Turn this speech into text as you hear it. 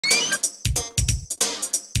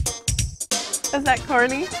Is that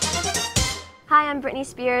corny? Hi, I'm Britney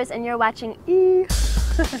Spears, and you're watching E!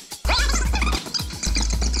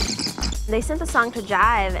 They sent the song to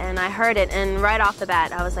Jive, and I heard it, and right off the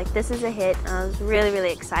bat, I was like, this is a hit. I was really,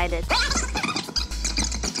 really excited.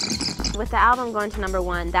 With the album going to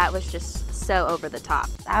 #1, that was just so over the top.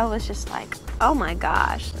 I was just like, oh my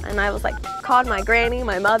gosh. And I was like, called my granny,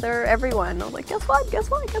 my mother, everyone. I was like, guess what, guess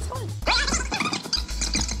what, guess what?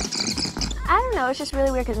 I don't know, it's just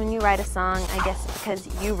really weird because when you write a song, I guess because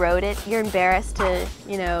you wrote it, you're embarrassed to,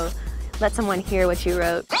 you know, let someone hear what you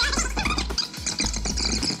wrote.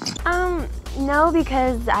 No,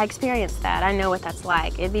 because I experienced that. I know what that's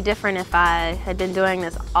like. It'd be different if I had been doing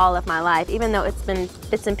this all of my life, even though it's been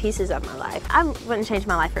bits and pieces of my life. I wouldn't change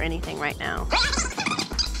my life for anything right now.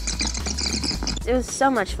 It was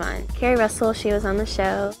so much fun. Carrie Russell, she was on the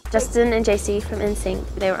show. Justin and JC from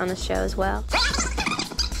NSYNC, they were on the show as well.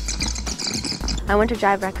 I went to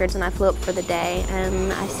Jive Records and I flew up for the day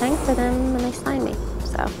and I sang for them and they signed me.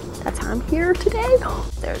 So that's how I'm here today.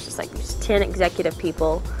 There was just like these 10 executive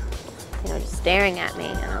people, you know, just staring at me,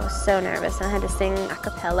 and I was so nervous. And I had to sing a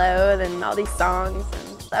cappella and all these songs,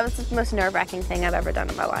 and that was the most nerve-wracking thing I've ever done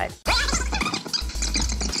in my life.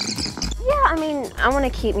 Yeah, I mean, I want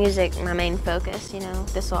to keep music my main focus, you know.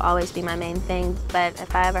 This will always be my main thing, but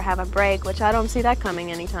if I ever have a break, which I don't see that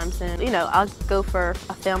coming anytime soon, you know, I'll go for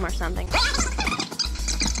a film or something.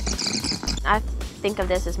 I think of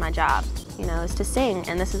this as my job, you know, is to sing,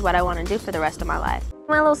 and this is what I want to do for the rest of my life.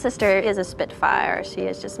 My little sister is a spitfire. She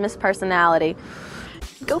is just Miss Personality.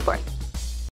 Go for it.